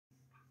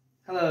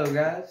Hello,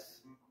 guys.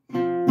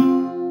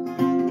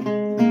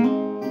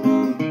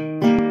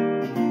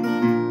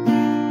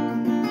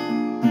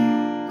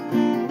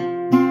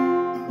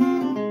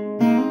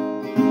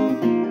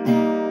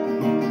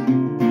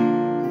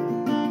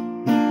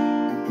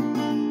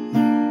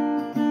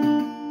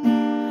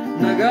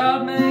 Now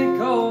God made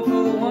coal for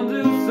the ones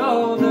who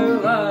sold their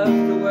lives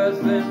to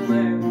West Van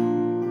Leer.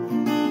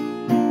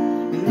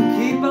 And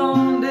keep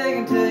on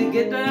digging till you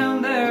get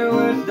down there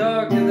where it's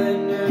darker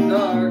than your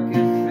darkest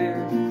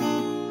fear.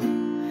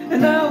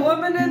 And that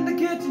woman in the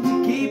kitchen,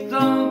 she keeps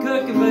on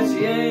cooking, but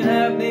she ain't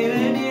had meat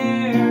in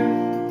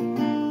years.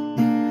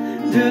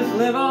 Just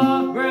live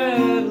off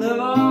bread, live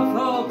off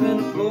hope in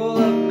a pool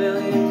of a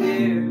million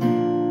tears.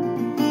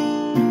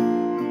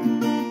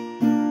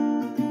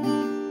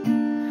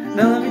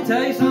 Now let me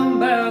tell you something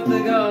about the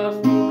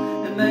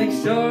gospel and make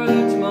sure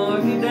that you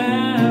mark it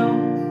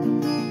down.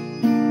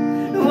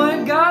 And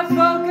when God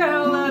spoke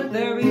out, let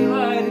there be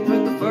light, He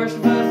put the first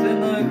of us in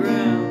the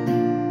ground.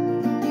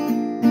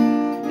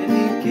 And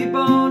He'd keep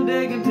on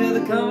digging till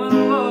the coming of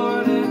the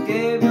Lord and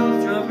gave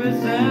your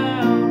trumpet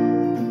sound.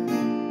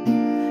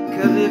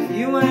 'Cause if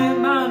you ain't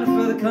minded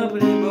for the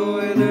company,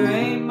 boy, there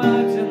ain't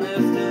much in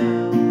this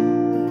town.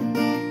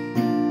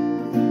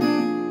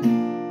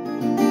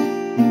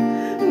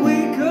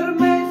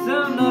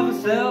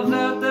 Ourselves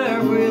out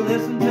there, we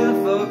listen to the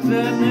folks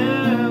that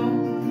knew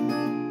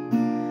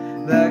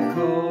that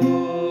coal's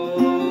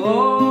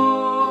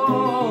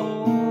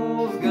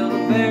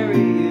gonna bury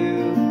you.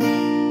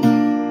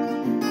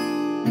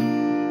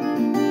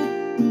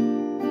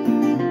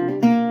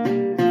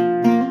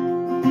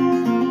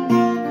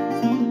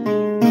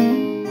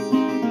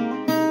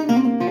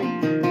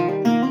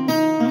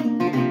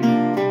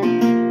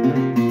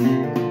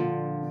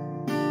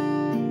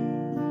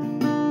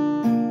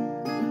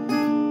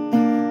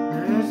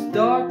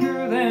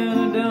 Darker than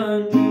a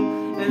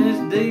dungeon, and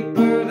it's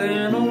deeper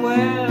than a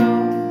well.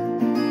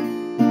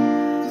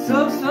 So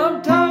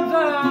sometimes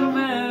I'd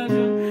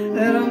imagine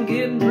that I'm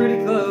getting pretty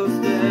close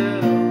to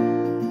hell.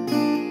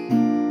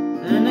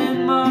 And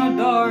in my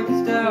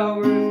darkest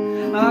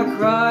hours, I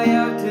cry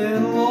out to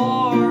the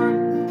Lord.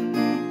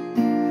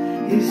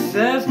 He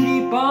says,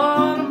 keep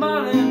on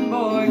mining,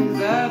 boy, 'cause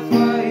that's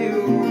why you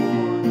were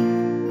born.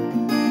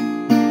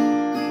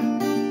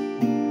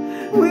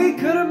 We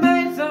could have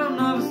made something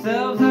of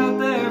ourselves